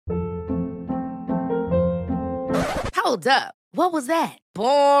Hold up. What was that?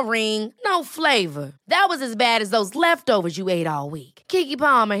 Boring. No flavor. That was as bad as those leftovers you ate all week. Keke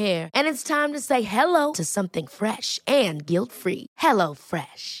Palmer here, and it's time to say hello to something fresh and guilt-free. Hello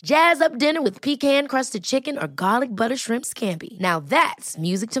Fresh. Jazz up dinner with pecan-crusted chicken or garlic butter shrimp scampi. Now that's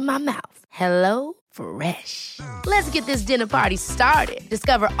music to my mouth. Hello Fresh. Let's get this dinner party started.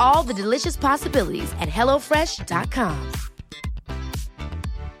 Discover all the delicious possibilities at hellofresh.com.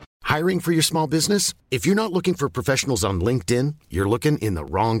 Hiring for your small business? If you're not looking for professionals on LinkedIn, you're looking in the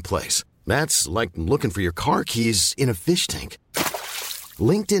wrong place. That's like looking for your car keys in a fish tank.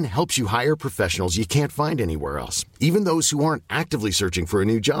 LinkedIn helps you hire professionals you can't find anywhere else, even those who aren't actively searching for a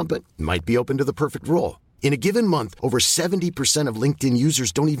new job but might be open to the perfect role. In a given month, over 70% of LinkedIn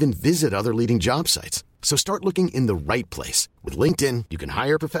users don't even visit other leading job sites. So start looking in the right place. With LinkedIn, you can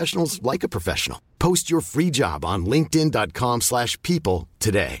hire professionals like a professional. Post your free job on linkedin.com/people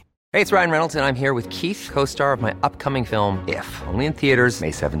today. Hey, it's Ryan Reynolds, and I'm here with Keith, co-star of my upcoming film, If, only in theaters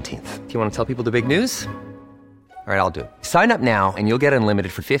May 17th. Do you want to tell people the big news? All right, I'll do it. Sign up now and you'll get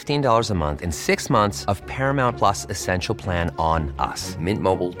unlimited for $15 a month and 6 months of Paramount Plus Essential Plan on us.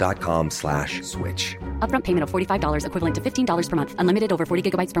 MintMobile.com/switch. Upfront payment of $45 equivalent to $15 per month. Unlimited over 40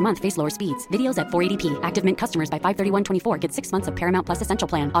 gigabytes per month. Face lower speeds. Videos at 480p. Active Mint customers by 531.24 get 6 months of Paramount Plus Essential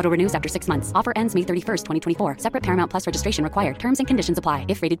Plan. Auto renews after 6 months. Offer ends May 31st, 2024. Separate Paramount Plus registration required. Terms and conditions apply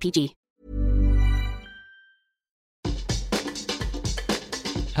if rated PG.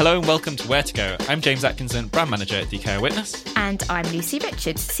 Hello and welcome to Where to Go. I'm James Atkinson, brand manager at DK Eyewitness. And I'm Lucy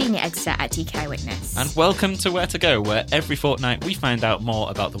Richards, senior editor at DK Eyewitness. And welcome to Where to Go, where every fortnight we find out more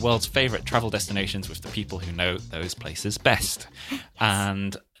about the world's favourite travel destinations with the people who know those places best. Yes.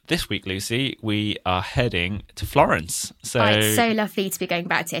 And this week, Lucy, we are heading to Florence. It's so lovely to be going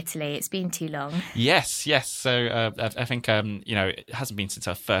back to Italy. It's been too long. Yes. So I think, it hasn't been since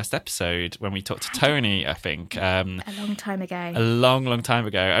our first episode when we talked to Tony, I think. A long time ago. A long time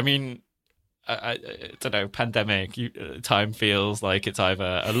ago. I mean, I don't know, pandemic, time feels like it's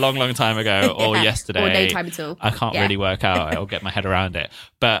either a long time ago or yesterday. Or no time at all. I can't really work out. I'll get my head around it.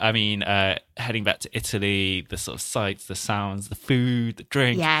 But I mean, heading back to Italy, the sort of sights, the sounds, the food, the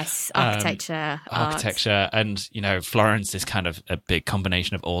drink. Yes, architecture, art. And, Florence is kind of a big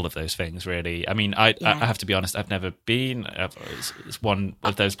combination of all of those things, really. I mean, I have to be honest, I've never been. It's one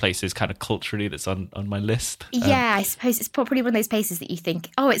of those places kind of culturally that's on my list. I suppose it's probably one of those places that you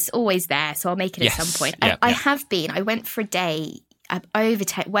think, oh, it's always there, so I'll make it at some point. I have been. I went for a day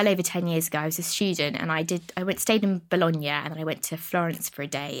well over 10 years ago. I was a student and I stayed in Bologna and then I went to Florence for a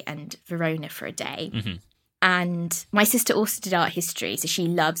day and Verona for a day. Mm-hmm. And my sister also did art history, so she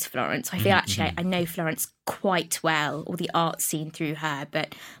loves Florence. I feel I know Florence quite well, or the art scene through her,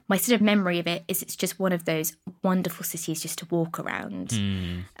 but my sort of memory of it is it's just one of those wonderful cities just to walk around.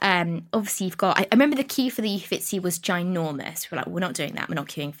 Obviously you've got, I remember the queue for the Uffizi was ginormous. We're like, we're not doing that, we're not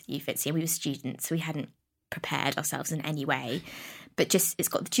queuing for the Uffizi. And we were students, so we hadn't prepared ourselves in any way. But just, it's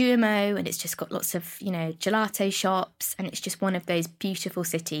got the Duomo and it's just got lots of, gelato shops. And it's just one of those beautiful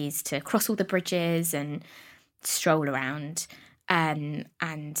cities to cross all the bridges and stroll around. And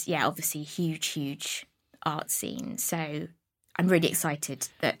obviously huge art scene. So I'm really excited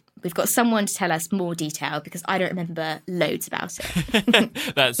that we've got someone to tell us more detail because I don't remember loads about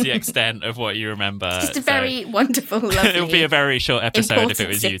it. That's the extent of what you remember. It's just a very wonderful, lovely, it would be a very short episode if it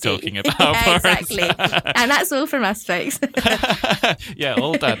was you talking about Florence. Exactly. And that's all from us, folks. Yeah,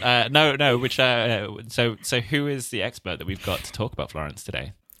 all done. No. Which so who is the expert that we've got to talk about Florence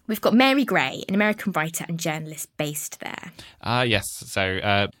today? We've got Mary Gray, an American writer and journalist based there. Yes.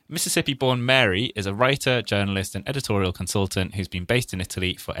 So Mississippi-born Mary is a writer, journalist and editorial consultant who's been based in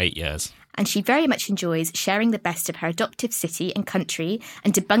Italy for 8 years. And she very much enjoys sharing the best of her adoptive city and country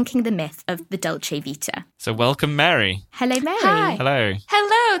and debunking the myth of the Dolce Vita. So welcome, Mary. Hello, Mary. Hi. Hello.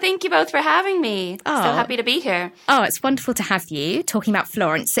 Hello. Thank you both for having me. So happy to be here. Oh, it's wonderful to have you talking about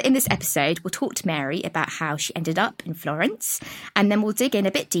Florence. So in this episode, we'll talk to Mary about how she ended up in Florence, and then we'll dig in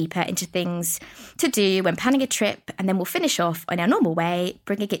a bit deeper into things to do when planning a trip, and then we'll finish off in our normal way,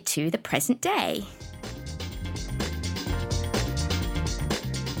 bringing it to the present day.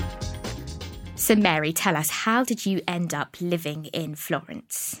 So Mary, tell us, how did you end up living in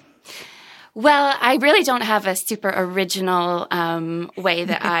Florence? Well, I really don't have a super original way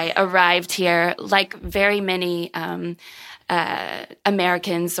that I arrived here. Like very many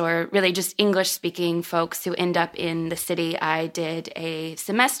Americans or really just English-speaking folks who end up in the city. I did a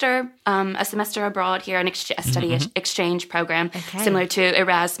semester abroad here, a study exchange program, similar to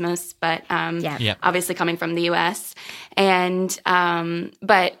Erasmus, but obviously coming from the U.S. And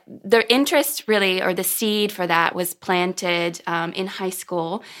but the interest really, or the seed for that, was planted in high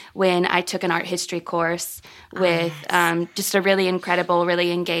school when I took an art history course with just a really incredible,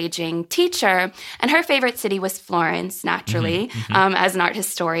 really engaging teacher. And her favorite city was Florence, naturally, as an art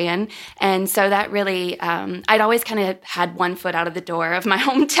historian. And so that really, I'd always kind of had one foot out of the door of my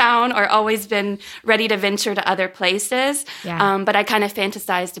hometown, or always been ready to venture to other places. But I kind of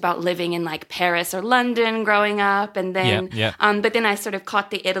fantasized about living in like Paris or London growing up. And then, but then I sort of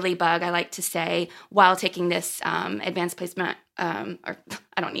caught the Italy bug, I like to say, while taking this advanced placement, or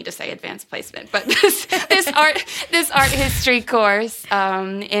I don't need to say advanced placement, but this art history course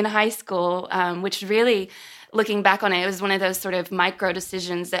in high school, which really, looking back on it, it was one of those sort of micro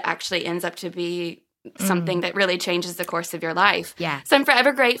decisions that actually ends up to be something that really changes the course of your life. So I'm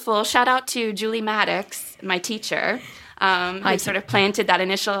forever grateful. Shout out to Julie Maddox, my teacher, who sort of planted that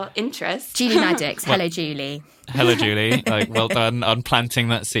initial interest. Julie Maddox. Hello, Julie. Hello, Julie. Like, well done on planting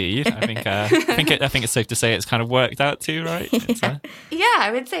that seed. I think it's safe to say it's kind of worked out too, right? Yeah, I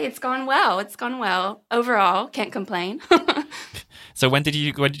would say it's gone well. It's gone well overall. Can't complain. So when did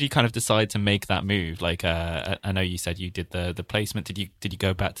you kind of decide to make that move? Like, I know you said you did the placement. Did you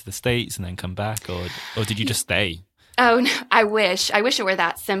go back to the States and then come back, or did you just stay? Oh, no, I wish it were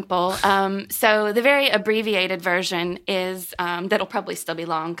that simple. So the very abbreviated version is, that'll probably still be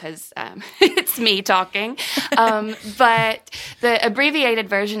long because it's me talking. But the abbreviated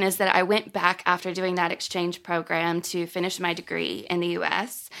version is that I went back after doing that exchange program to finish my degree in the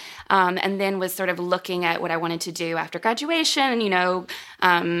U.S., and then was sort of looking at what I wanted to do after graduation,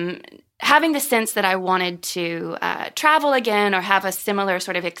 having the sense that I wanted to travel again or have a similar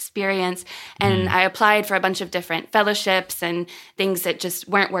sort of experience. And I applied for a bunch of different fellowships and things that just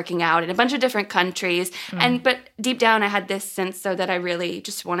weren't working out in a bunch of different countries. But deep down, I had this sense so that I really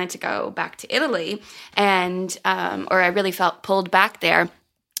just wanted to go back to Italy, and or I really felt pulled back there.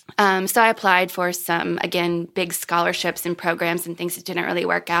 So I applied for some, again, big scholarships and programs and things that didn't really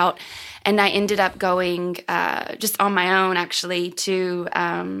work out. And I ended up going just on my own, actually, to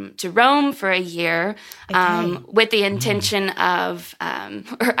Rome for a year with the intention of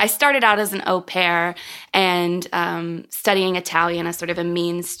I started out as an au pair and studying Italian as sort of a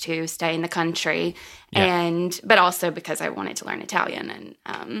means to stay in the country, but also because I wanted to learn Italian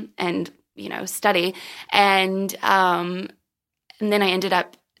and study. And then I ended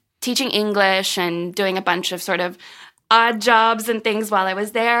up teaching English and doing a bunch of sort of odd jobs and things while I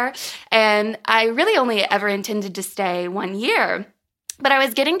was there. And I really only ever intended to stay 1 year. But I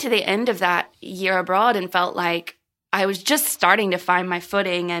was getting to the end of that year abroad and felt like I was just starting to find my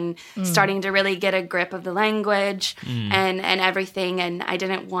footing and starting to really get a grip of the language and everything. And I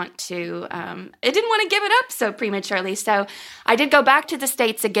didn't want to give it up so prematurely. So I did go back to the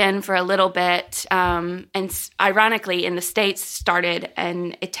States again for a little bit. And ironically, in the States, started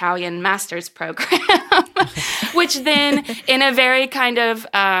an Italian master's program, which then, in a very kind of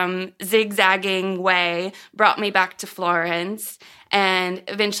zigzagging way, brought me back to Florence. And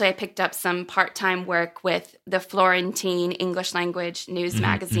eventually I picked up some part-time work with the Florentine English language news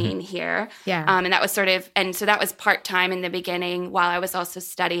magazine here. And that was so that was part-time in the beginning while I was also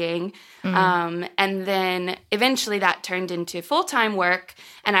studying. And then eventually that turned into full-time work.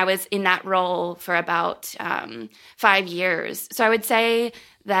 And I was in that role for about 5 years. So I would say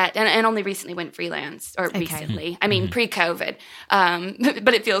that, and only recently went freelance, or recently. I mean, pre-COVID.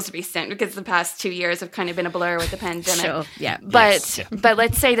 But it feels recent because the past 2 years have kind of been a blur with the pandemic. Sure, yeah. But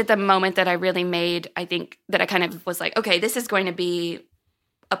let's say that the moment that I really made, I think that I kind of was like, okay, this is going to be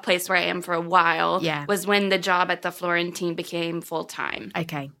a place where I am for a while, was when the job at the Florentine became full-time.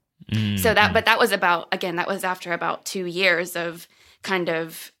 Okay. So that was after about 2 years of kind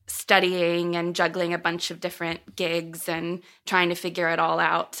of studying and juggling a bunch of different gigs and trying to figure it all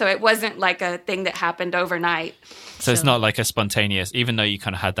out. So it wasn't like a thing that happened overnight. So it's not like a spontaneous, even though you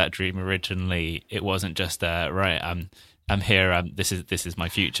kind of had that dream originally, it wasn't just I'm here, this is my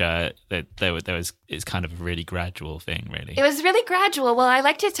future. It's kind of a really gradual thing, really. It was really gradual. Well, I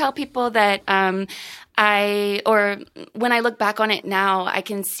like to tell people that when I look back on it now, I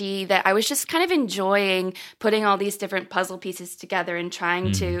can see that I was just kind of enjoying putting all these different puzzle pieces together and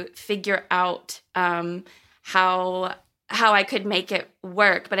trying to figure out how I could make it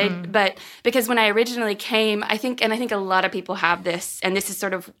work. But because when I originally came, I think a lot of people have this, and this is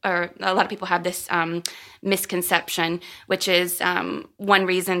sort of, or a lot of people have this misconception, which is one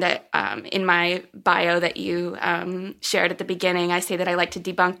reason that in my bio that you shared at the beginning, I say that I like to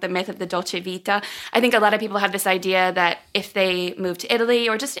debunk the myth of the dolce vita. I think a lot of people have this idea that if they move to Italy,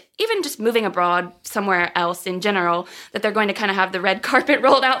 or even just moving abroad somewhere else in general, that they're going to kind of have the red carpet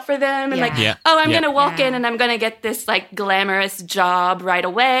rolled out for them, and I'm going to walk in and I'm going to get this like glamorous job right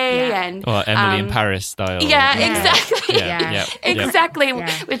away, and or Emily in Paris style. Exactly. Exactly.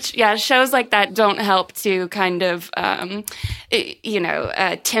 Yeah. Which shows like that don't help to kind of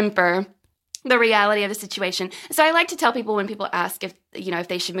temper the reality of the situation. So I like to tell people when people ask if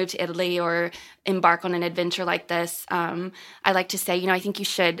they should move to Italy or embark on an adventure like this, I like to say, I think you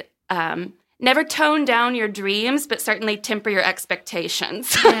should never tone down your dreams, but certainly temper your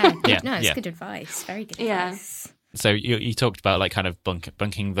expectations. It's good advice. Very good advice. So you talked about like kind of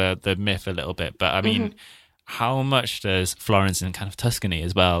bunking the myth a little bit, but I mean, how much does Florence and kind of Tuscany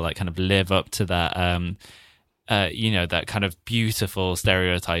as well like kind of live up to that that kind of beautiful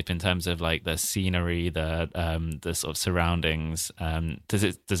stereotype in terms of like the scenery, the sort of surroundings? Does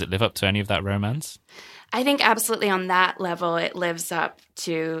it live up to any of that romance? I think absolutely on that level it lives up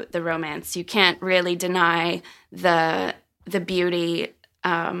to the romance. You can't really deny the beauty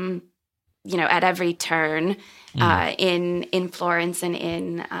at every turn in Florence and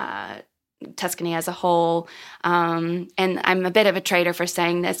in Tuscany as a whole. And I'm a bit of a traitor for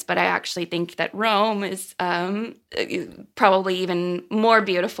saying this, but I actually think that Rome is probably even more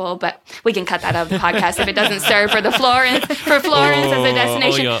beautiful, but we can cut that out of the podcast if it doesn't serve for Florence as a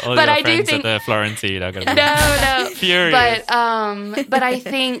destination. But I do think the Florentine are going to be no furious. But I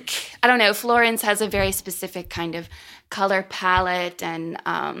think, I don't know, Florence has a very specific kind of color palette,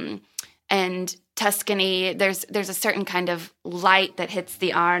 and Tuscany, there's a certain kind of light that hits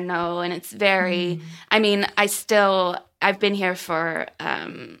the Arno, and it's very, I mean, I've been here for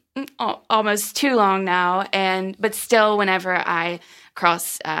almost too long now, but still whenever I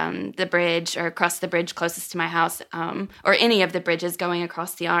cross the bridge closest to my house, or any of the bridges going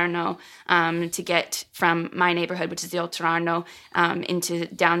across the Arno to get from my neighborhood, which is the Oltrarno, into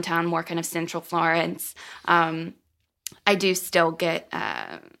downtown, more kind of central Florence, I do still get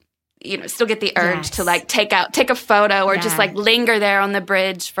the urge to like take a photo or just like linger there on the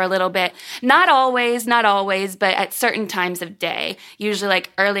bridge for a little bit. Not always, but at certain times of day, usually like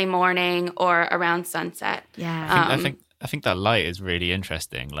early morning or around sunset. I think that light is really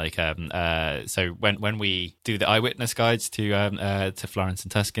interesting. Like, so when we do the eyewitness guides to Florence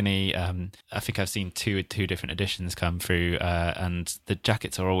and Tuscany, I think I've seen two different editions come through, and the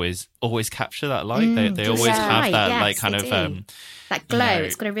jackets are always capture that light. They always have that like kind of that glow.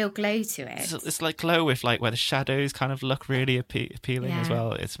 It's got a real glow to it. It's like glow with like where the shadows kind of look really appealing as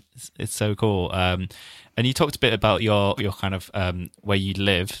well. It's so cool. And you talked a bit about your kind of where you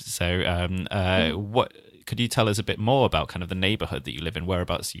live. So what could you tell us a bit more about kind of the neighborhood that you live in?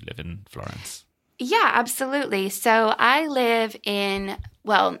 Whereabouts you live in Florence? Yeah, absolutely. So I live in,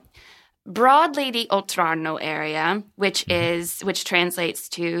 broadly the Oltrarno area, which translates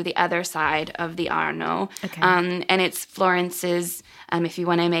to the other side of the Arno. Okay. And it's Florence's, if you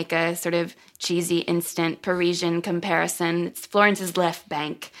want to make a sort of cheesy instant Parisian comparison, it's Florence's left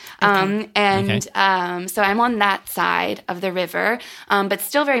bank. So I'm on that side of the river, but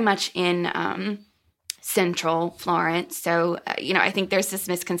still very much in central Florence. So, I think there's this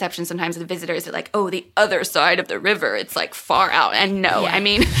misconception sometimes of the visitors are like, oh, the other side of the river, it's like far out. And no, I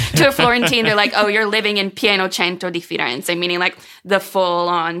mean, to a Florentine, they're like, oh, you're living in pieno centro di Firenze, meaning like the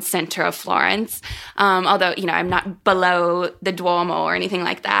full-on center of Florence. Although, I'm not below the Duomo or anything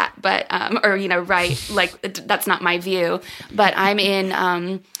like that, but, right, like that's not my view. But I'm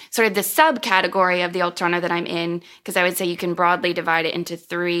in sort of the subcategory of the Oltrarno that I'm in, because I would say you can broadly divide it into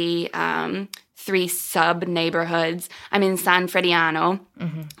three sub-neighborhoods. I'm in San Frediano,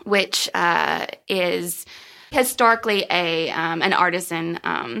 which is historically an artisan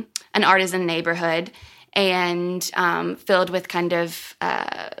neighborhood, and filled with kind of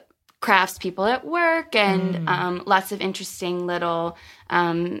craftspeople at work, and lots of interesting little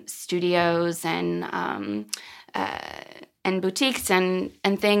studios and boutiques and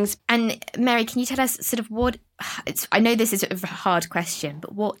things. And Mary, can you tell us sort of what? I know this is a hard question,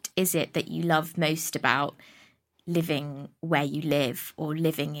 but what is it that you love most about living where you live or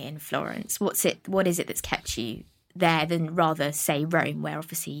living in Florence? What is it that's kept you there than rather say Rome, where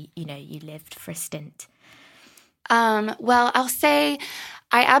obviously you lived for a stint? Well, I'll say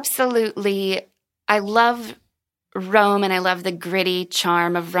I love Rome, and I love the gritty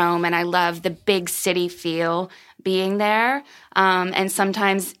charm of Rome, and I love the big city feel being there. And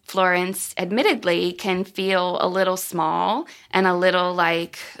sometimes Florence, admittedly, can feel a little small and a little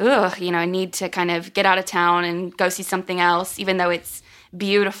like, I need to kind of get out of town and go see something else, even though it's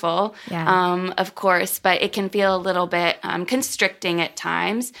beautiful, of course. But it can feel a little bit constricting at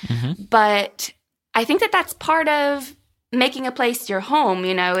times. Mm-hmm. But I think that that's part of making a place your home,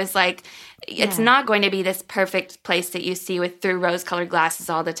 is like, it's not going to be this perfect place that you see through rose-colored glasses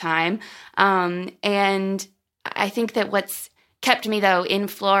all the time. And I think that what's kept me, though, in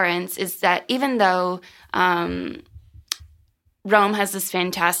Florence is that even though Rome has this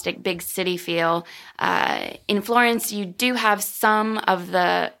fantastic big city feel, in Florence you do have some of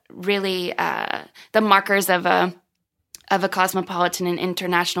the really the markers of a cosmopolitan and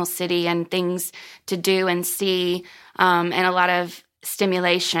international city, and things to do and see, and a lot of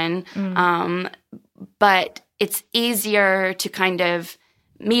stimulation. But it's easier to kind of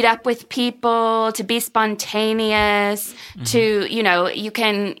meet up with people, to be spontaneous, to, you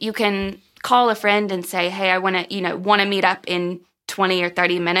can call a friend and say, hey, I want to meet up in 20 or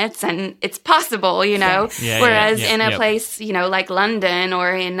 30 minutes, and it's possible, whereas in a place, like London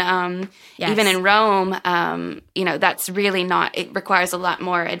or in even in Rome, that's really not, it requires a lot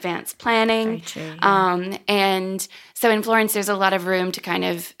more advanced planning. Very true, and so in Florence, there's a lot of room to kind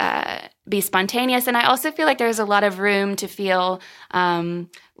of be spontaneous. And I also feel like there's a lot of room to feel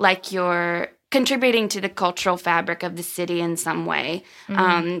like you're contributing to the cultural fabric of the city in some way.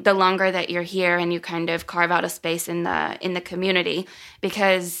 The longer that you're here and you kind of carve out a space in the community,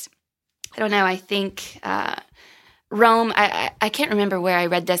 because I don't know, I think Rome, I can't remember where I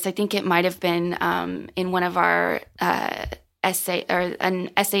read this. I think it might have been in one of our essay, or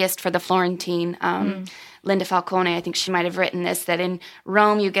an essayist for the Florentine, Linda Falcone. I think she might have written this, that in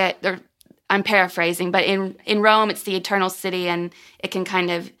Rome you get, or I'm paraphrasing, but in Rome it's the eternal city, and it can kind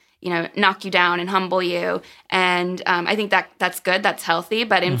of knock you down and humble you. And I think that's good, that's healthy.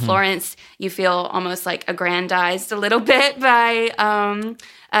 But in Florence, you feel almost like aggrandized a little bit by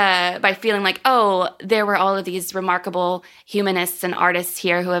feeling like, oh, there were all of these remarkable humanists and artists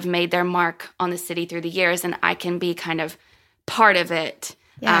here who have made their mark on the city through the years, and I can be kind of part of it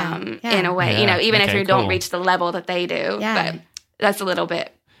in a way, even if you don't reach the level that they do. But that's a little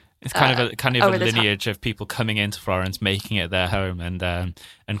bit. It's kind of a lineage of people coming into Florence, making it their home, and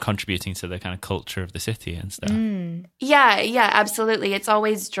contributing to the kind of culture of the city and stuff. Yeah, absolutely. It's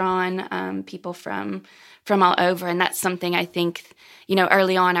always drawn people from all over, and that's something I think,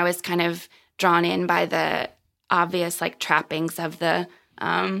 early on I was kind of drawn in by the obvious like trappings of the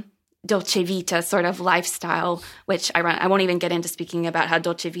Dolce Vita sort of lifestyle, which I won't even get into speaking about how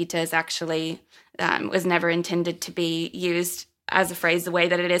Dolce Vita is actually was never intended to be used as a phrase the way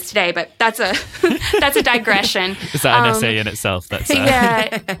that it is today, but that's a digression. Is that an essay in itself? That's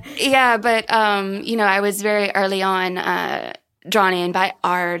but I was very early on drawn in by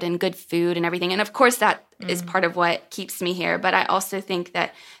art and good food and everything, and of course that is part of what keeps me here. But I also think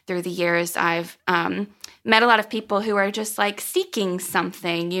that through the years I've met a lot of people who are just like seeking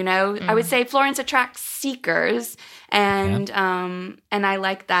something. I would say Florence attracts seekers, and I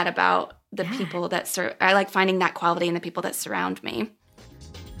like that about the people that I like finding that quality in the people that surround me.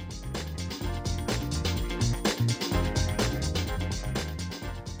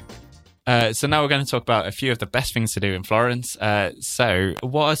 So now we're going to talk about a few of the best things to do in Florence. So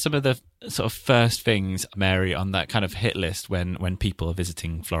what are some of the sort of first things, Mary, on that kind of hit list when people are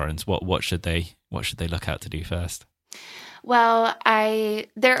visiting Florence? What should they look out to do first? Well,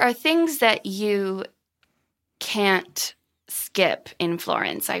 there are things that you can't skip in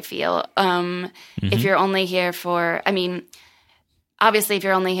Florence, I feel. If you're only here for, obviously if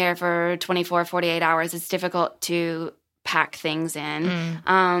you're only here for 24, 48 hours, it's difficult to pack things in.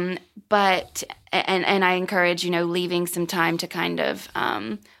 But I encourage, leaving some time to kind of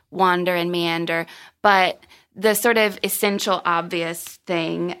wander and meander. But the sort of essential, obvious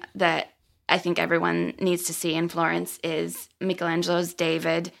thing that I think everyone needs to see in Florence is Michelangelo's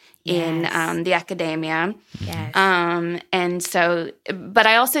David in the Accademia. Yes. And so, but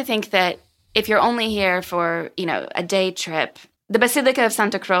I also think that if you're only here for, a day trip, the Basilica of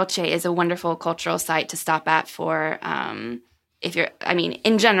Santa Croce is a wonderful cultural site to stop at for, if you're,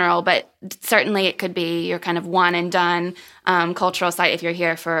 in general, but certainly it could be your kind of one and done cultural site if you're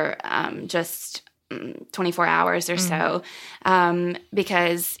here for just 24 hours or so,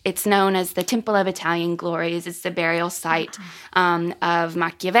 because it's known as the Temple of Italian Glories. It's the burial site of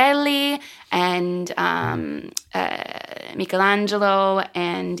Machiavelli and Michelangelo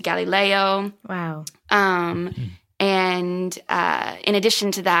and Galileo. Wow. And in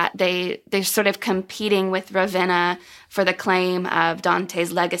addition to that, they're sort of competing with Ravenna for the claim of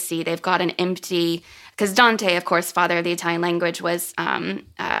Dante's legacy. They've got an empty, because Dante, of course, father of the Italian language, was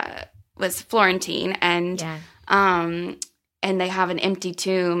Florentine, and they have an empty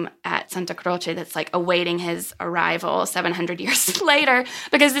tomb at Santa Croce that's like awaiting his arrival 700 years later,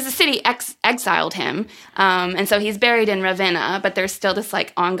 because the city exiled him. And so he's buried in Ravenna, but there's still this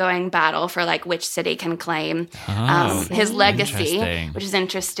like ongoing battle for like which city can claim his legacy, which is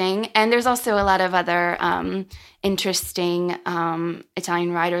interesting. And there's also a lot of other interesting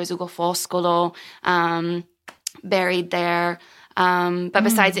Italian writers, Ugo Foscolo, buried there. But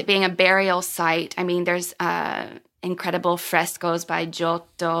besides it being a burial site, I mean, there's incredible frescoes by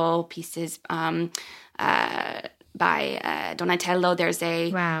Giotto, pieces by Donatello.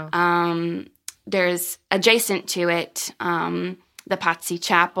 There's adjacent to it, the Pazzi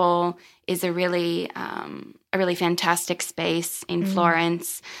Chapel is a really fantastic space in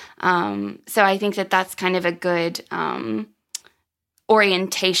Florence. So I think that's kind of a good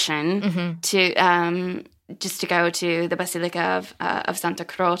orientation to just to go to the Basilica of Santa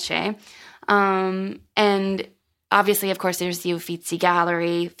Croce. And obviously, of course, there's the Uffizi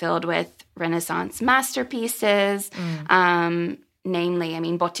Gallery filled with Renaissance masterpieces, namely, I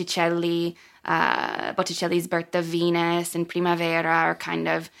mean, Botticelli's Birth of Venus and Primavera are kind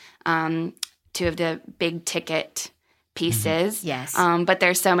of two of the big ticket pieces. Yes. But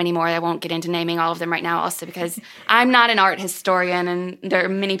there's so many more. I won't get into naming all of them right now, also because I'm not an art historian, and there are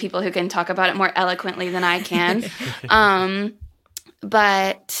many people who can talk about it more eloquently than I can.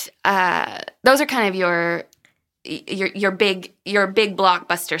 But those are kind of your big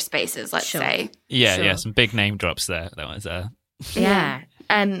blockbuster spaces, let's say. Yeah, some big name drops there. That was yeah.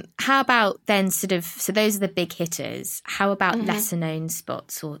 How about then so those are the big hitters. How about lesser known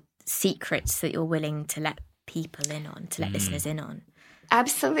spots or secrets that you're willing to let people in on, to let listeners in on?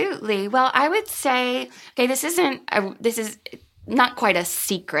 Absolutely. Well, I would say, okay, this is not quite a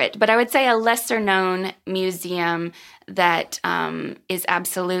secret, but I would say a lesser known museum that is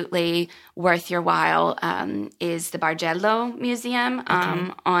absolutely worth your while is the Bargello Museum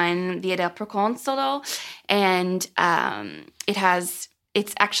on Via del Proconsolo. And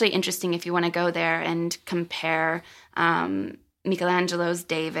it's actually interesting if you want to go there and compare Michelangelo's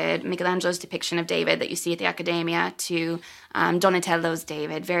depiction of David that you see at the Accademia to Donatello's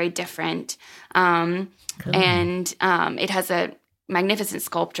David. Very different. Cool. And it has a magnificent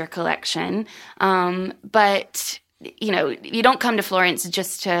sculpture collection. But, you don't come to Florence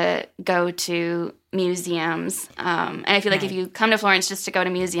just to go to museums. And I feel like if you come to Florence just to go to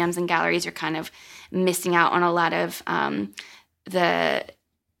museums and galleries, you're kind of missing out on a lot of the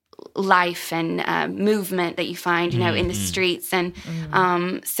life and movement that you find, in the streets. And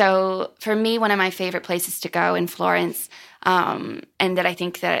so for me, one of my favorite places to go in Florence, and that I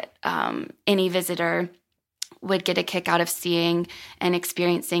think that any visitor would get a kick out of seeing and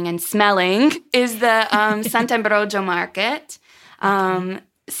experiencing and smelling, is the Sant'Ambrogio Market.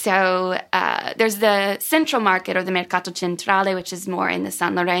 So there's the Central Market, or the Mercato Centrale, which is more in the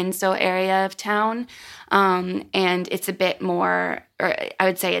San Lorenzo area of town. And it's a bit more, or I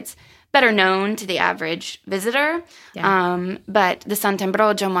would say it's better known to the average visitor. Yeah. But the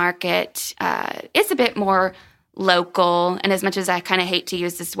Sant'Ambrogio Market is a bit more local, and as much as I kind of hate to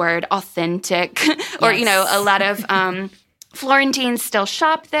use this word, authentic, or, a lot of Florentines still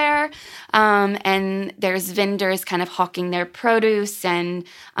shop there, and there's vendors kind of hawking their produce, and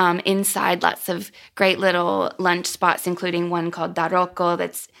inside lots of great little lunch spots, including one called Da Rocco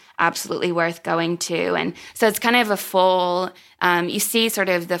that's absolutely worth going to. And so it's kind of a full, you see sort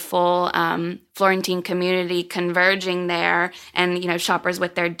of the full Florentine community converging there, and, shoppers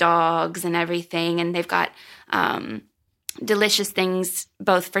with their dogs and everything, and they've got delicious things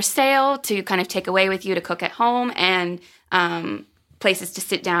both for sale to kind of take away with you to cook at home, and places to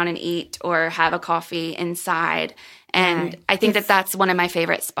sit down and eat or have a coffee inside. And I think that's one of my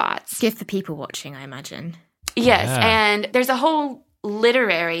favorite spots. Good for people watching, I imagine. Yes, and there's a whole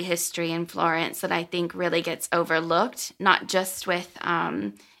literary history in Florence that I think really gets overlooked, not just with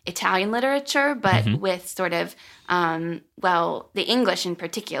Italian literature, but with sort of, the English in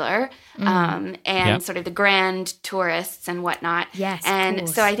particular, and sort of the grand tourists and whatnot. Yes, and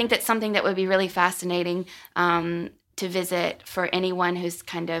so I think that's something that would be really fascinating to visit for anyone who's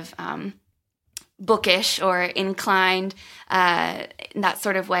kind of bookish or inclined in that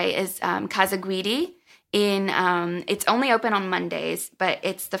sort of way, is Casa Guidi. It's only open on Mondays, but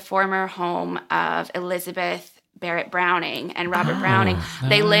it's the former home of Elizabeth Barrett Browning and Robert Browning.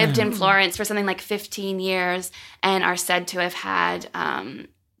 They lived in Florence for something like 15 years and are said to have had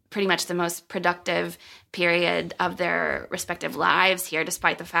pretty much the most productive period of their respective lives here,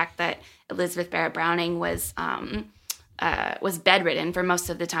 despite the fact that Elizabeth Barrett Browning was bedridden for most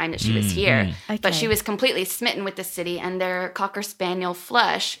of the time that she was here. Okay. But she was completely smitten with the city, and their Cocker Spaniel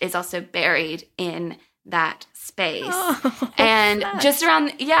Flush is also buried in that space. And just around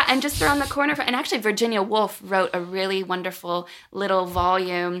the corner and actually Virginia Woolf wrote a really wonderful little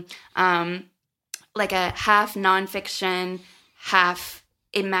volume, like a half nonfiction, half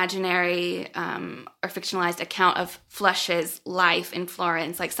imaginary or fictionalized account of Flush's life in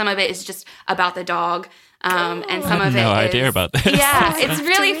Florence. Like some of it is just about the dog. And some of it no idea about this. Yeah, it's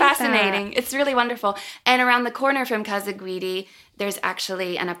really fascinating. It's really wonderful. And around the corner from Casa Guidi, there's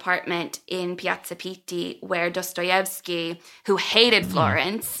actually an apartment in Piazza Pitti where Dostoevsky, who hated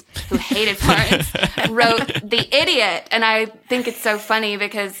Florence, wrote The Idiot. And I think it's so funny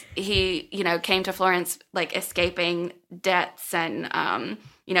because he, came to Florence like escaping debts and,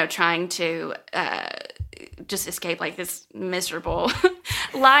 trying to just escape like this miserable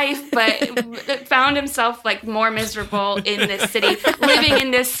life, but found himself like more miserable in this city, living in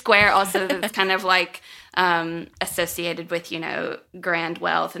this square also that's kind of like associated with, grand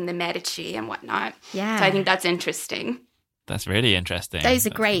wealth and the Medici and whatnot. Yeah. So I think that's interesting. That's really interesting. Those are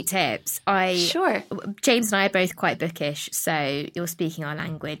great tips. Sure. James and I are both quite bookish, so you're speaking our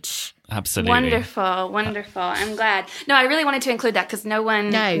language. Absolutely. Wonderful. I'm glad. No, I really wanted to include that because no one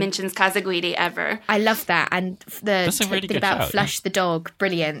mentions Casa Guidi ever. I love that. And the bit about Flush the dog,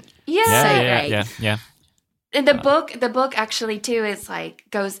 brilliant. Yeah. So great. Yeah. And the book actually too is like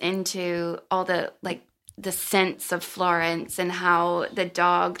goes into all the like the sense of Florence and how the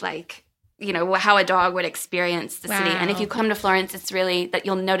dog how a dog would experience the city. And if you come to Florence, it's really that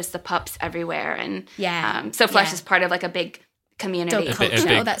you'll notice the pups everywhere. And so Flush is part of like a big community.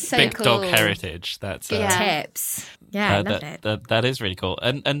 A that's so big cool. Dog heritage. That's tips. Yeah, I love it. That is really cool.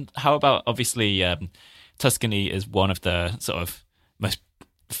 And how about, obviously, Tuscany is one of the sort of most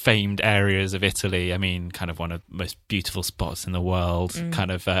famed areas of Italy. I mean, kind of one of the most beautiful spots in the world,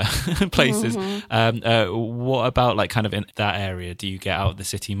 kind of places. What about like kind of in that area? Do you get out of the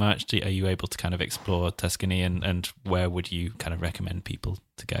city much? Are you able to kind of explore Tuscany and where would you kind of recommend people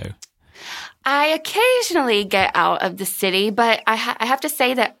to go? I occasionally get out of the city, but I have to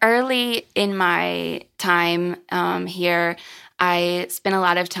say that early in my time here, I spent a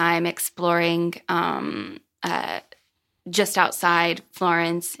lot of time exploring just outside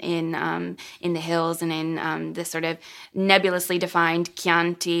Florence in the hills and in the sort of nebulously defined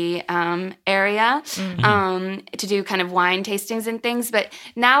Chianti area to do kind of wine tastings and things. But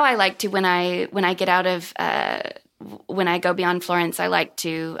now I like to when I get out of when I go beyond Florence, I like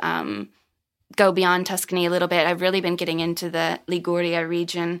to go beyond Tuscany a little bit. I've really been getting into the Liguria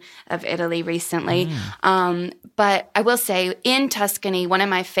region of Italy recently. But I will say in Tuscany, one of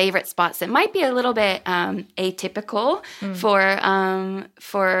my favorite spots that might be a little bit atypical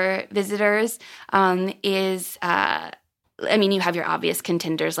for visitors is you have your obvious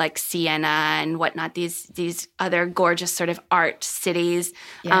contenders like Siena and whatnot, these other gorgeous sort of art cities.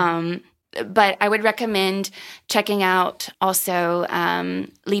 Yeah. But I would recommend checking out also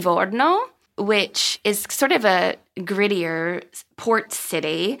Livorno, which is sort of a grittier port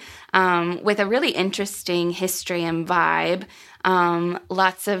city with a really interesting history and vibe.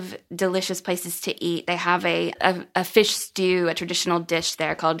 Lots of delicious places to eat. They have a fish stew, a traditional dish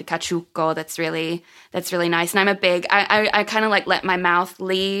there called caciucco that's really nice. And I'm a big I kind of like let my mouth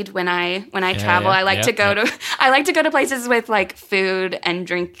lead when I travel. I like to go to places with like food and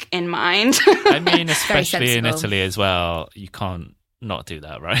drink in mind. I mean, especially in Italy as well, you can't not do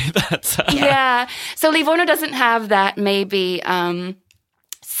that, right? That's yeah. So Livorno doesn't have that maybe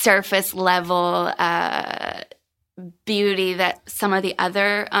surface level beauty that some of the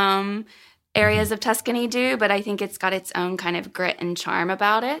other areas of Tuscany do, but I think it's got its own kind of grit and charm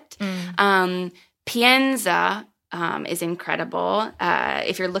about it. Pienza is incredible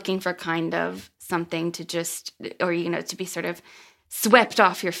if you're looking for kind of something to just, or to be sort of swept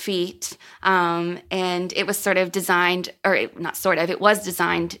off your feet. And it was sort of designed, or not sort of, it was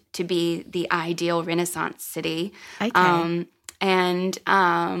designed to be the ideal Renaissance city. Okay. And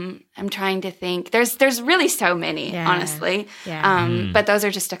I'm trying to think. There's really so many, honestly. Yeah. But those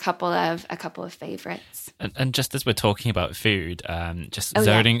are just a couple of favorites. And just as we're talking about food,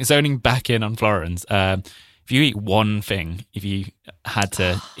 zoning back in on Florence. If you had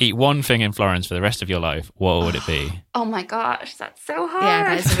to eat one thing in Florence for the rest of your life, what would it be? Oh my gosh, that's so hard.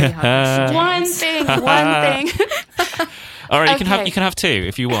 Yeah, that's really hard. One thing. All right, you can have two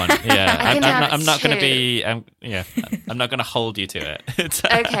if you want. Yeah, I'm not going to be. I'm not going to hold you to it.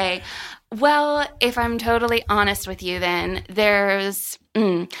 Okay, Well, if I'm totally honest with you, then there's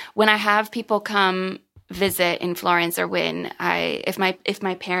when I have people come visit in Florence, or when if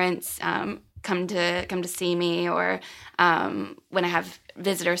my parents come to see me, or when I have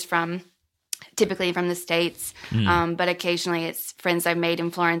visitors typically from the States, but occasionally it's friends I've made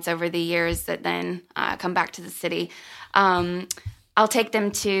in Florence over the years that then come back to the city. I'll take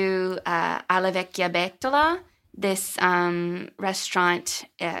them to Alla Vecchia Bettola, this restaurant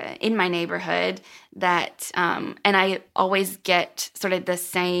in my neighborhood that, and I always get sort of the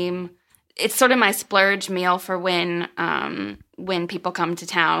same. It's sort of my splurge meal for when people come to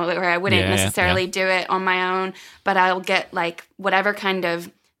town, where I wouldn't necessarily do it on my own, but I'll get like whatever kind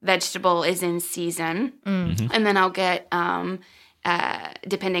of vegetable is in season, and then I'll get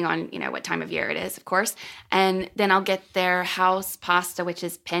depending on what time of year it is, of course, and then I'll get their house pasta, which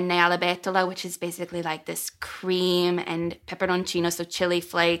is penne alla bettola, which is basically like this cream and peperoncino, so chili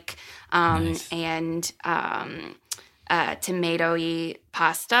flake, and tomato-y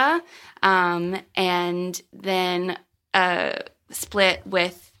pasta, and then split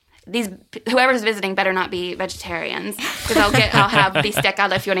with these. Whoever's visiting better not be vegetarians, because I'll have bistecca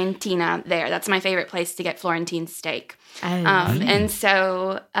alla fiorentina there. That's my favorite place to get Florentine steak. And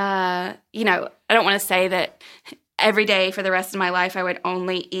so I don't want to say that every day for the rest of my life I would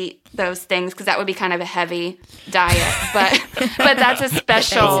only eat those things, because that would be kind of a heavy diet. But that's a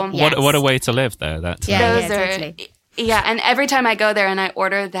special. What a way to live, though. That's totally. Yeah, and every time I go there and I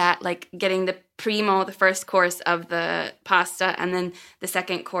order that, like getting the primo, the first course of the pasta, and then the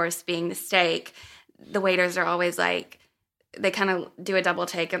second course being the steak, the waiters are always like, they kind of do a double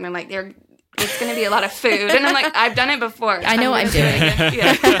take, and they're like, it's going to be a lot of food. And I'm like, I've done it before. I know what I'm doing.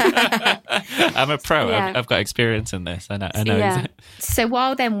 Yeah. I'm a pro. Yeah. I've got experience in this. I know. Yeah. So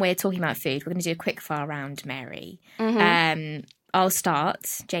while then we're talking about food, we're going to do a quick fire round, Mary. I'll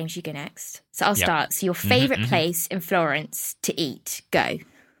start. James, you go next. So I'll start. So your favourite place in Florence to eat. Go.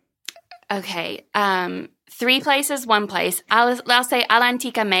 Okay. 3 places, 1 place. I'll say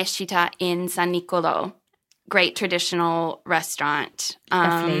All'Antica Mescita in San Niccolò. Great traditional restaurant.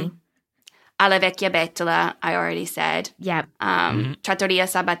 Lovely. Alla Vecchia Bettola, I already said. Yeah. Trattoria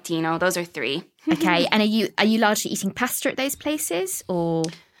Sabatino. Those are 3. Okay. And are you largely eating pasta at those places, or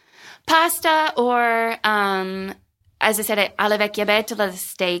pasta, or as I said, at Alla Vecchia Bettola, the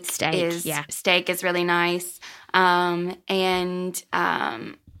steak is really nice. And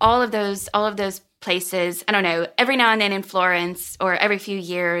all of those places, I don't know, every now and then in Florence, or every few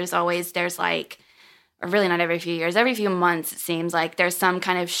years, always there's like, or really not every few years, every few months, it seems like there's some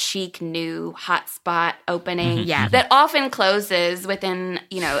kind of chic new hotspot opening that often closes within,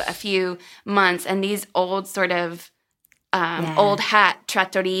 a few months. And these old sort of old hat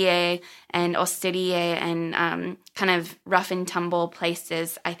trattorie and osterie and kind of rough and tumble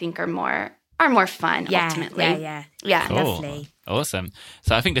places, I think are more fun ultimately. Yeah. Cool. Lovely. Awesome.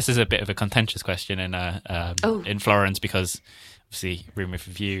 So I think this is a bit of a contentious question in Florence, because obviously room with a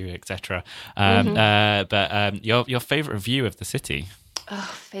view, etc. But your favorite view of the city?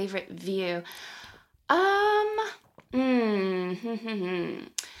 Oh, favorite view. I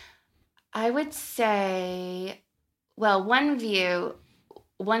would say, well, one view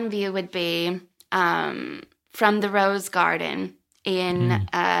would be from the Rose Garden in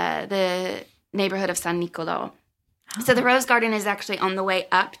the neighborhood of San Niccolò. So the Rose Garden is actually on the way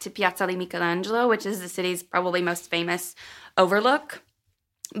up to Piazzale Michelangelo, which is the city's probably most famous overlook.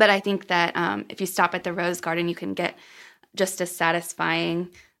 But I think that if you stop at the Rose Garden, you can get just as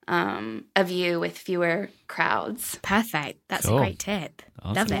satisfying a view with fewer crowds. Perfect. That's a great tip.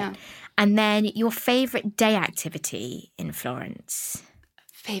 Awesome. Love it. Yeah. And then your favourite day activity in Florence?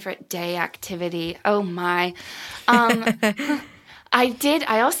 Favorite day activity? Oh, my.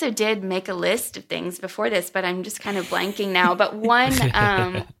 I also did make a list of things before this, but I'm just kind of blanking now. But one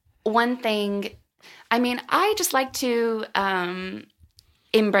thing, I mean, I just like to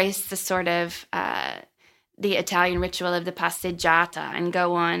embrace the sort of the Italian ritual of the passeggiata and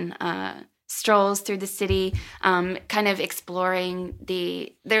go on strolls through the city, kind of exploring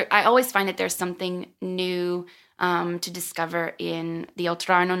I always find that there's something new to discover in the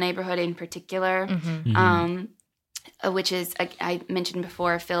Oltrarno neighborhood in particular. Which is, I mentioned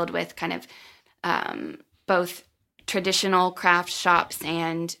before, filled with kind of both traditional craft shops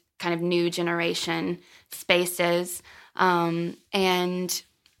and kind of new generation spaces. And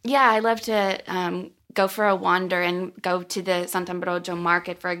yeah, I love to go for a wander and go to the Sant'Ambrogio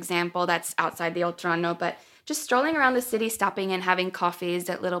market, for example. That's outside the Oltrarno, but just strolling around the city, stopping and having coffees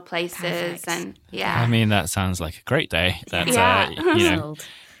at little places. Perfect. And yeah. I mean, that sounds like a great day. That's,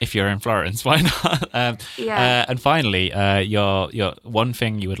 if you're in Florence, why not? And finally, your one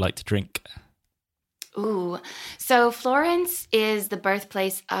thing you would like to drink. Ooh, so Florence is the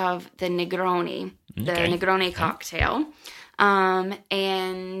birthplace of the Negroni, the Negroni cocktail.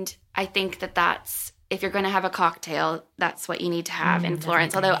 And I think that's, if you're going to have a cocktail, that's what you need to have in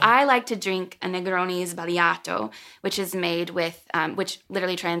Florence. Although I like to drink a Negroni sbagliato, which is made with, which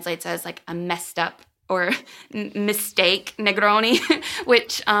literally translates as like a messed up or mistake Negroni,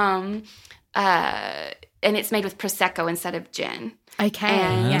 which, and it's made with Prosecco instead of gin. Okay.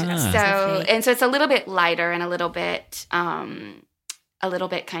 And so it's a little bit lighter and a little bit kind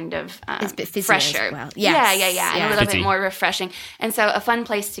of it's a bit fresher. As well. Yes. Yeah. And a little bit more refreshing. And so a fun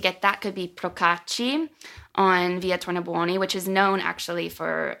place to get that could be Procacci on Via Tornabuoni, which is known actually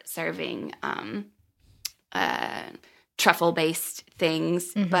for serving truffle-based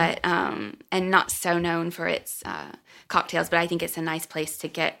things, but and not so known for its cocktails. But I think it's a nice place to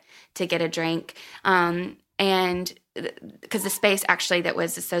get a drink. And because the space actually that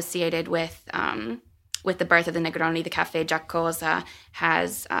was associated with the birth of the Negroni, the Caffè Giacosa,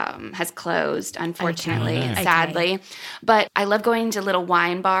 has closed, unfortunately, sadly. But I love going to little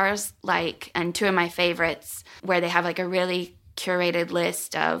wine bars, and two of my favorites, where they have like a really curated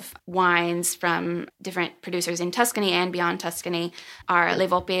list of wines from different producers in Tuscany and beyond Tuscany, are Le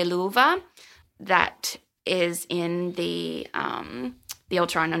Volpe e l'Uva, that is in the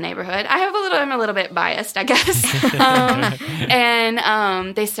Oltrarno neighborhood. I'm a little bit biased, I guess.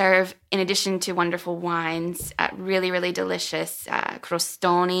 And they serve, in addition to wonderful wines, really, really delicious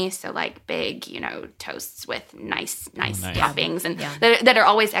crostoni, so like big, toasts with nice toppings, and that are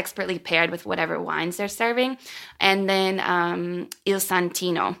always expertly paired with whatever wines they're serving. And then Il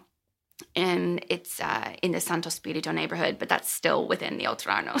Santino. And it's in the Santo Spirito neighborhood, but that's still within the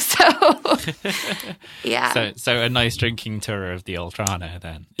Oltrarno. So, yeah. So a nice drinking tour of the Oltrarno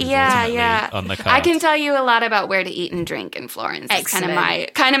then. Yeah. On the card. I can tell you a lot about where to eat and drink in Florence. Excellent.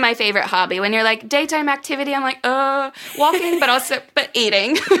 It's kind of my favorite hobby. When you're like daytime activity, I'm like, walking, but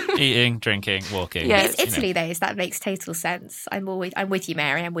eating. Eating, drinking, walking. Yes. It's Italy, though, so that makes total sense. I'm with you,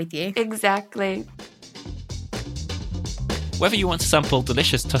 Mary. I'm with you. Exactly. Whether you want to sample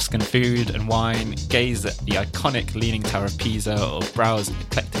delicious Tuscan food and wine, gaze at the iconic Leaning Tower of Pisa, or browse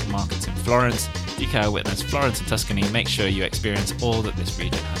eclectic markets in Florence, you can witness Florence and Tuscany. Make sure you experience all that this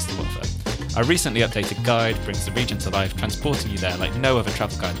region has to offer. Our recently updated guide brings the region to life, transporting you there like no other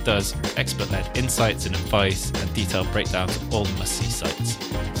travel guide does, with expert-led insights and advice and detailed breakdowns of all the must-see sites.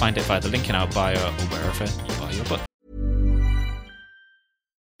 Find it via the link in our bio or wherever you buy your book.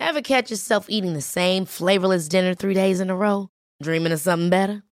 Ever catch yourself eating the same flavorless dinner 3 days in a row? Dreaming of something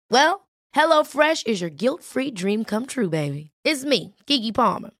better? Well, HelloFresh is your guilt-free dream come true, baby. It's me, Keke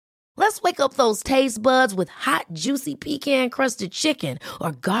Palmer. Let's wake up those taste buds with hot, juicy pecan-crusted chicken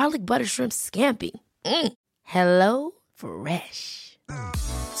or garlic butter shrimp scampi. Hello Fresh.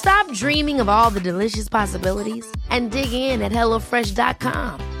 Stop dreaming of all the delicious possibilities and dig in at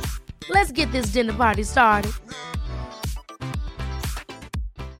HelloFresh.com. Let's get this dinner party started.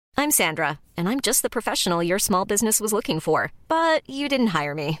 I'm Sandra, and I'm just the professional your small business was looking for. But you didn't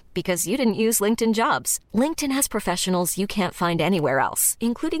hire me because you didn't use LinkedIn Jobs. LinkedIn has professionals you can't find anywhere else,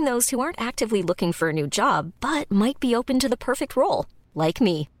 including those who aren't actively looking for a new job, but might be open to the perfect role, like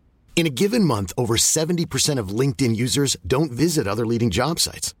me. In a given month, over 70% of LinkedIn users don't visit other leading job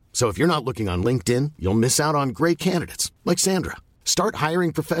sites. So if you're not looking on LinkedIn, you'll miss out on great candidates like Sandra. Start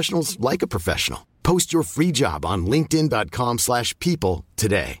hiring professionals like a professional. Post your free job on linkedin.com/people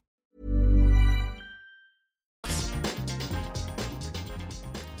today.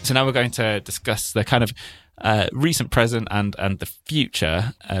 So now we're going to discuss the kind of recent, present, and the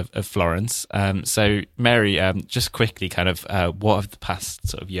future of Florence. So, Mary, just quickly, kind of, what have the past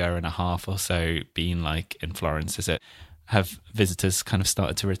sort of year and a half or so been like in Florence? Have visitors kind of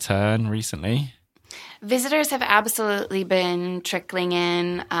started to return recently? Visitors have absolutely been trickling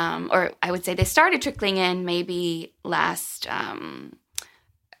in, or I would say they started trickling in maybe last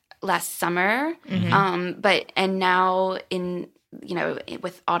summer, and now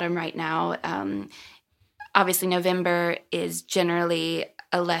with autumn right now, obviously November is generally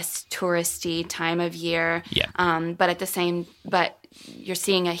a less touristy time of year. Yeah. But you're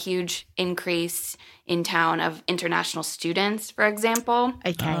seeing a huge increase in town of international students, for example.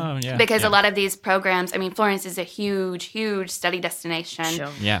 Okay. Oh, yeah. Because a lot of these programs, I mean, Florence is a huge, huge study destination. Sure.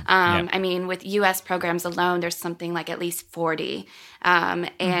 Yeah. I mean, with U.S. programs alone, there's something like at least 40.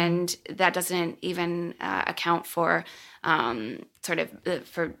 And that doesn't even account for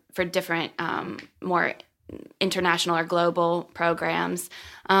for different more international or global programs.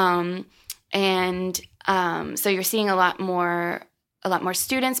 So you're seeing a lot more a lot more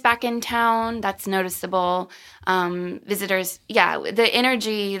students back in town. That's noticeable. Visitors, the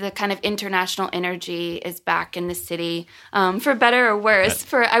energy, the kind of international energy is back in the city, for better or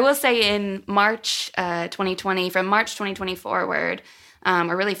worse. I will say in March 2020, from March 2020 forward,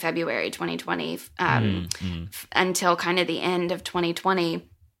 or really February 2020, until kind of the end of 2020,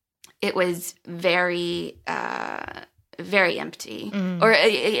 it was very, very empty,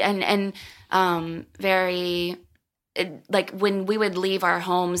 very. Like when we would leave our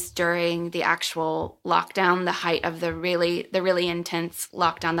homes during the actual lockdown, the height of the really intense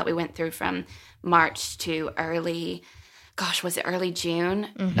lockdown that we went through from March to early June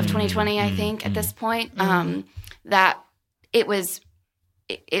of 2020, I think at this point, that it was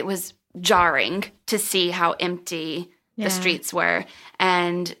jarring to see how empty the streets were.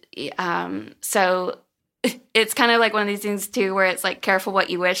 And so it's kind of like one of these things too, where it's like careful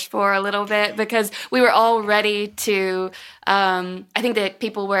what you wish for a little bit, because we were all ready to. I think that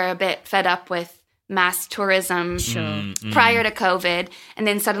people were a bit fed up with mass tourism prior to COVID, and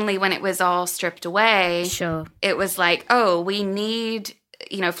then suddenly when it was all stripped away, it was like, oh, we need.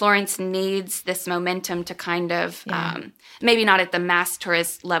 Florence needs this momentum to kind of maybe not at the mass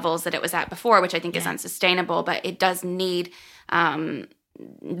tourist levels that it was at before, which I think is unsustainable, but it does need.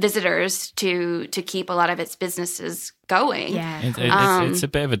 Visitors to keep a lot of its businesses going. It's a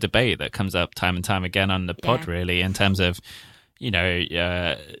bit of a debate that comes up time and time again on the pod, really, in terms of,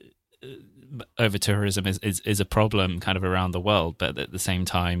 over tourism is a problem kind of around the world, but at the same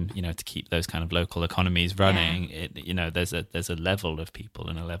time, to keep those kind of local economies running, there's a level of people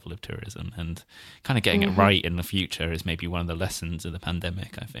and a level of tourism, and kind of getting it right in the future is maybe one of the lessons of the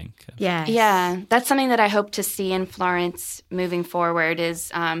pandemic, I think. That's something that I hope to see in Florence moving forward,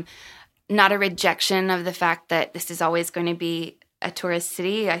 is not a rejection of the fact that this is always going to be a tourist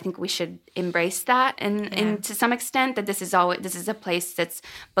city. I think we should embrace that, and to some extent, that this is a place that's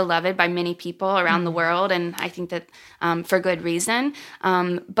beloved by many people around the world, and I think that for good reason.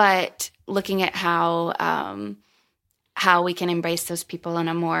 But looking at how we can embrace those people in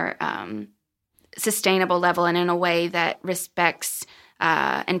a more sustainable level, and in a way that respects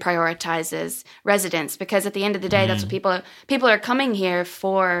and prioritizes residents, because at the end of the day, that's what people are coming here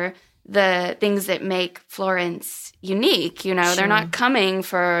for. The things that make Florence unique, they're not coming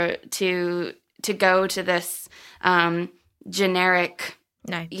to go to this generic,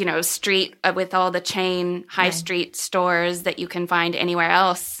 street with all the chain high street stores that you can find anywhere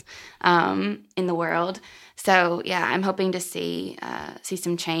else in the world. So I'm hoping to see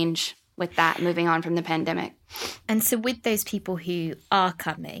some change with that moving on from the pandemic. And so with those people who are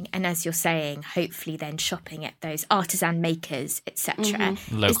coming, and as you're saying, hopefully then shopping at those artisan makers, etc.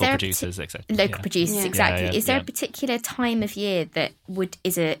 Local producers, etc. Local producers, exactly. Is there a particular time of year that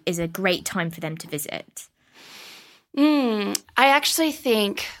is a great time for them to visit? I actually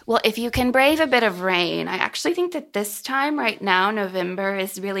think, if you can brave a bit of rain, I actually think that this time right now, November,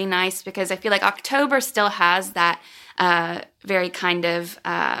 is really nice, because I feel like October still has that very kind of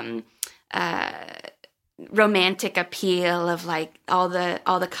romantic appeal of like all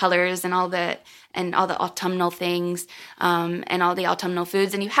the colors and all the autumnal things, and all the autumnal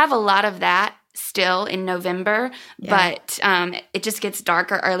foods, and you have a lot of that still in November, but it just gets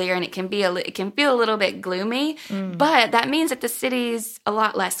darker earlier, and it can feel a little bit gloomy. But that means that the city's a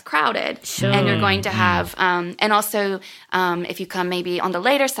lot less crowded, and you're going to have and also if you come maybe on the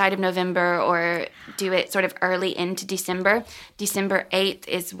later side of November, or do it sort of early into December 8th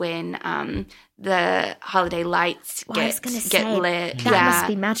is when the holiday lights get lit. That must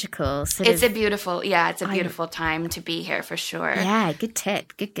be magical. It's a beautiful time to be here for sure. Yeah, good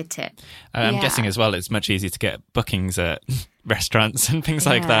tip. Good tip. I'm guessing as well, it's much easier to get bookings at restaurants and things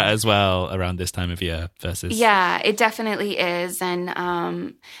like that as well around this time of year versus. Yeah, it definitely is.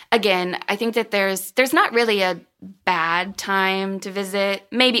 And again, I think that there's not really a bad time to visit.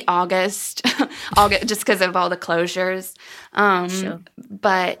 Maybe August, just because of all the closures.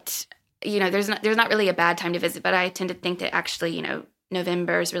 But there's not really a bad time to visit, but I tend to think that actually,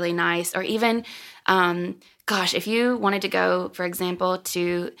 November is really nice. Or even, if you wanted to go, for example,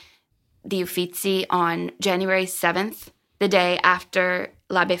 to the Uffizi on January 7th, the day after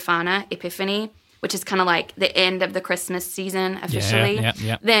La Befana, Epiphany, which is kind of like the end of the Christmas season officially,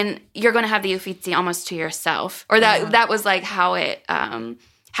 then you're going to have the Uffizi almost to yourself. Or that was like how it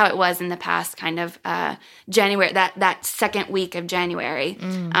was in the past, kind of January, that second week of January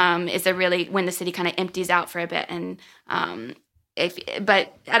is when the city kind of empties out for a bit. And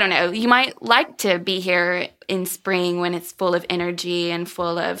but I don't know, you might like to be here in spring when it's full of energy and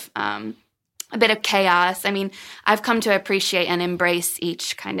full of a bit of chaos. I mean, I've come to appreciate and embrace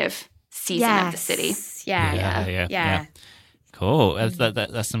each kind of season of the city. Yeah. Cool.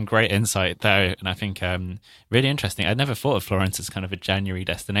 That's some great insight there. And I think really interesting. I'd never thought of Florence as kind of a January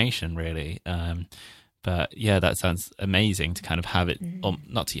destination, really. But yeah, that sounds amazing to kind of have it,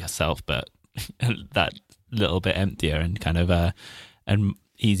 not to yourself, but that little bit emptier and kind of and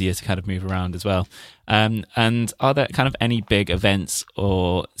easier to kind of move around as well. And are there kind of any big events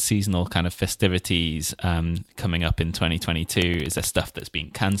or seasonal kind of festivities coming up in 2022? Is there stuff that's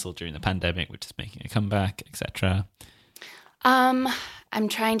been cancelled during the pandemic, which is making a comeback, etc.? I'm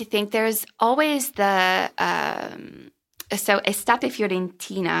trying to think. There's always the so Estate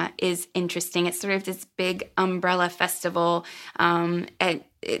Fiorentina is interesting. It's sort of this big umbrella festival.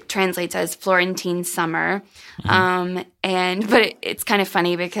 It translates as Florentine summer, but it's kind of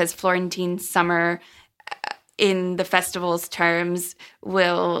funny because Florentine summer, in the festival's terms,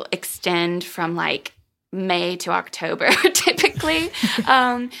 will extend from like May to October typically.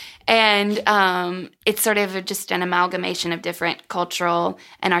 It's sort of just an amalgamation of different cultural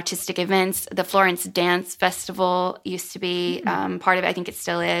and artistic events. The Florence Dance Festival used to be part of it. I think it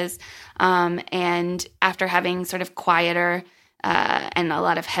still is. And after having sort of quieter and a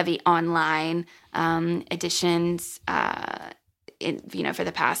lot of heavy online editions, for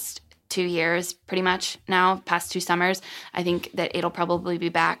the past 2 years, pretty much now, past 2 summers, I think that it'll probably be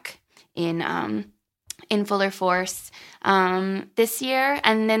back in fuller force this year.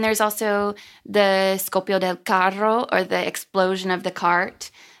 And then there's also the Scoppio del Carro, or the explosion of the cart,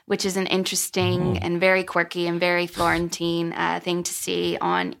 which is an interesting and very quirky and very Florentine thing to see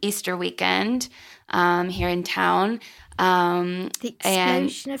on Easter weekend here in town. The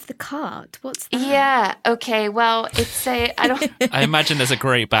explosion of the cart. What's that? Yeah. Okay. Well, I imagine there's a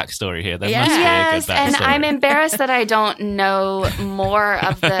great backstory here. There must be a yes, good backstory. and I'm embarrassed that I don't know more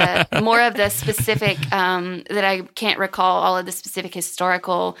of the specific that I can't recall all of the specific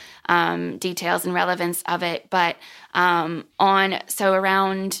historical details and relevance of it. But around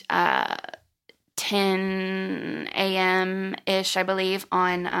 10 a.m. ish, I believe,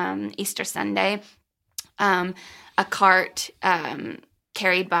 on Easter Sunday. A cart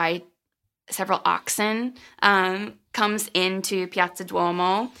carried by several oxen comes into Piazza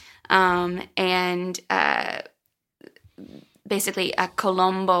Duomo, and basically a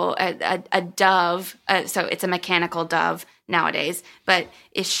colombo, a dove, so it's a mechanical dove nowadays, but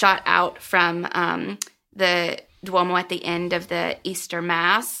is shot out from the Duomo at the end of the Easter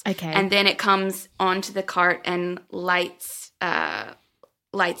Mass. Okay. And then it comes onto the cart and lights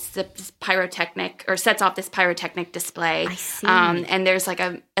the pyrotechnic, or sets off this pyrotechnic display. I see. And there's like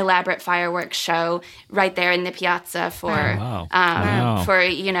a elaborate fireworks show right there in the piazza for probably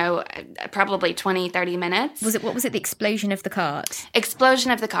 20-30 minutes. What was it? The explosion of the cart?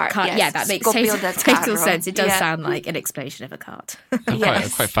 Explosion of the cart. Yes. Yeah, that makes total sense. It does sound like an explosion of a cart. I'm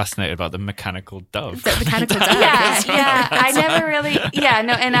quite fascinated about the mechanical dove. The mechanical dove. Yeah. I never really. Yeah,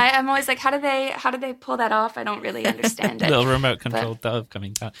 no, and I'm always like, how do they pull that off? I don't really understand it. Little remote control dove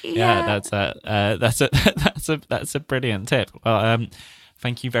coming down. Yeah, that's a brilliant tip. Well,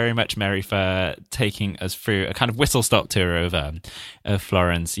 thank you very much, Mary, for taking us through a kind of whistle-stop tour of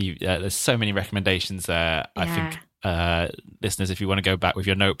Florence. There's so many recommendations there. I think listeners, if you want to go back with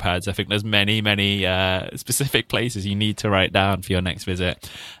your notepads, I think there's many specific places you need to write down for your next visit.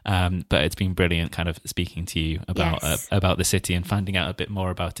 But it's been brilliant kind of speaking to you about the city and finding out a bit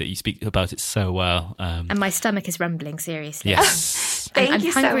more about it. You speak about it so well. And my stomach is rumbling, seriously. Yes. Thank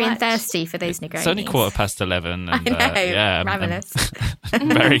you so much. I'm hungry and thirsty for those Negronis. It's only 11:15. And, I know, ravenous. I'm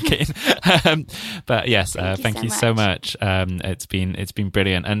very keen. But yes, thank you so much. It's been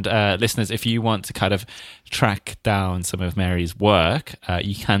brilliant. And listeners, if you want to kind of track down some of Mary's work,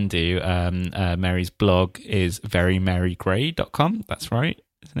 you can do. Mary's blog is verymarygray.com. That's right,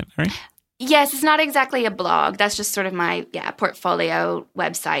 isn't it, Mary? Yes, it's not exactly a blog. That's just sort of my portfolio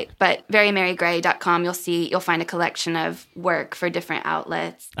website. But verymarygray.com, you'll find a collection of work for different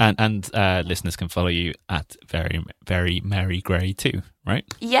outlets. And listeners can follow you at Very Mary Gray too, right?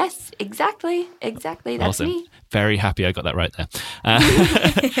 Yes, exactly. That's awesome. Me. Very happy I got that right there.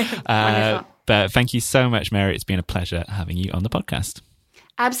 Wonderful. But thank you so much, Mary. It's been a pleasure having you on the podcast.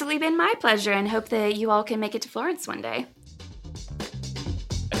 Absolutely been my pleasure, and hope that you all can make it to Florence one day.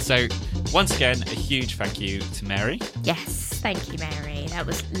 So, once again, a huge thank you to Mary. Yes, thank you, Mary. That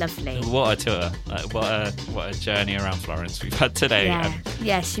was lovely. What a tour. What a journey around Florence we've had today.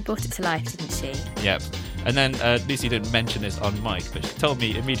 Yeah, she brought it to life, didn't she? Yep. And then Lucy didn't mention this on mic, but she told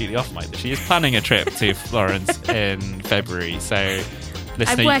me immediately off mic that she is planning a trip to Florence in February. So,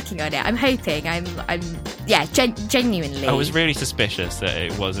 I'm working on it. I'm hoping. I'm Yeah, genuinely. I was really suspicious that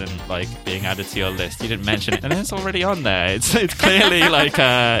it wasn't like being added to your list. You didn't mention it, and it's already on there. It's clearly like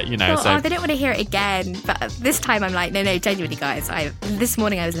they don't want to hear it again. But this time I'm like, no, genuinely, guys. This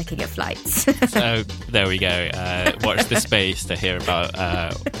morning I was looking at flights. So there we go. Watch this space to hear about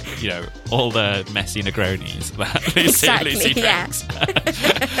all the messy Negronis that Lucy drinks.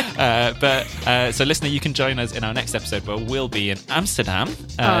 So listener, you can join us in our next episode where we'll be in Amsterdam.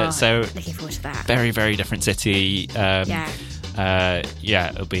 So looking forward to that. Very, very different city. It'll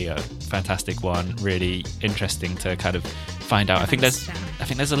be a fantastic one. Really interesting to kind of find out. I think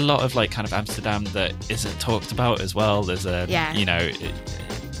there's a lot of like kind of Amsterdam that isn't talked about as well. There's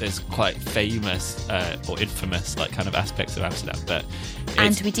there's quite famous or infamous like kind of aspects of Amsterdam,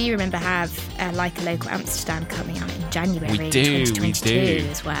 and we do remember have like a local Amsterdam coming out in January 2022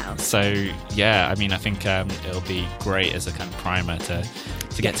 as well. So I mean, I think it'll be great as a kind of primer to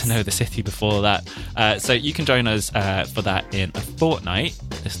get to know the city before that. So you can join us for that in a fortnight,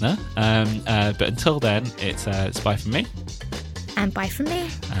 listener. But until then, it's bye from me. And bye from me.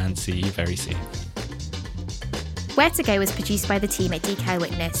 And see you very soon. Where to Go was produced by the team at DK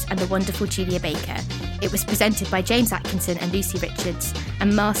Eyewitness and the wonderful Julia Baker. It was presented by James Atkinson and Lucy Richards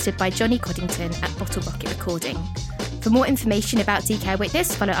and mastered by Johnny Coddington at Bottle Rocket Recording. For more information about DK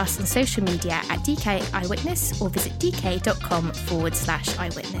Eyewitness, follow us on social media at DK Eyewitness or visit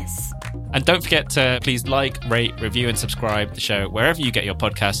dk.com/eyewitness. And don't forget to please like, rate, review and subscribe the show wherever you get your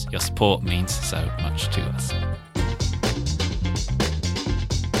podcasts. Your support means so much to us.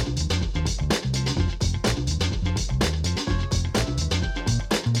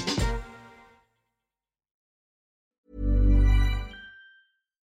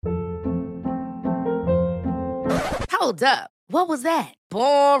 Hold up. What was that?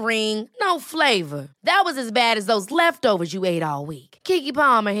 Boring. No flavor. That was as bad as those leftovers you ate all week. Keke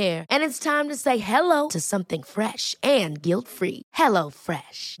Palmer here, and it's time to say hello to something fresh and guilt-free. Hello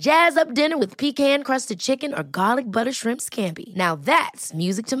Fresh. Jazz up dinner with pecan-crusted chicken or garlic butter shrimp scampi. Now that's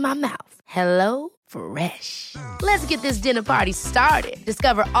music to my mouth. Hello Fresh. Let's get this dinner party started.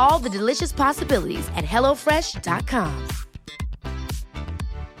 Discover all the delicious possibilities at HelloFresh.com.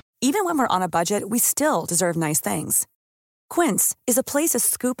 Even when we're on a budget, we still deserve nice things. Quince is a place to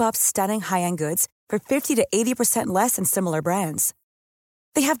scoop up stunning high-end goods for 50 to 80% less than similar brands.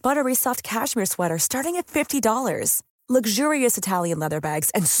 They have buttery soft cashmere sweaters starting at $50, luxurious Italian leather bags,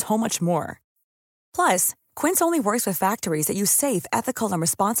 and so much more. Plus, Quince only works with factories that use safe, ethical, and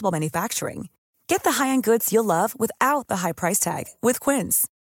responsible manufacturing. Get the high-end goods you'll love without the high price tag with Quince.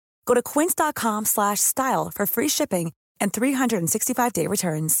 Go to quince.com/style for free shipping and 365-day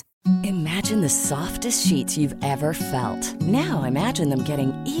returns. Imagine the softest sheets you've ever felt. Now imagine them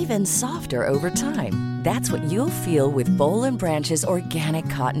getting even softer over time. That's what you'll feel with Boll & Branch's organic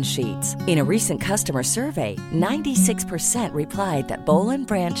cotton sheets. In a recent customer survey, 96% replied that Boll &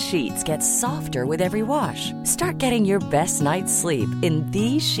 Branch sheets get softer with every wash. Start getting your best night's sleep in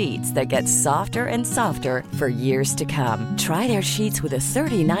these sheets that get softer and softer for years to come. Try their sheets with a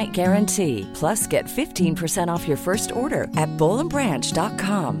 30-night guarantee. Plus, get 15% off your first order at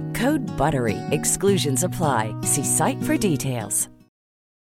bollandbranch.com. Code BUTTERY. Exclusions apply. See site for details.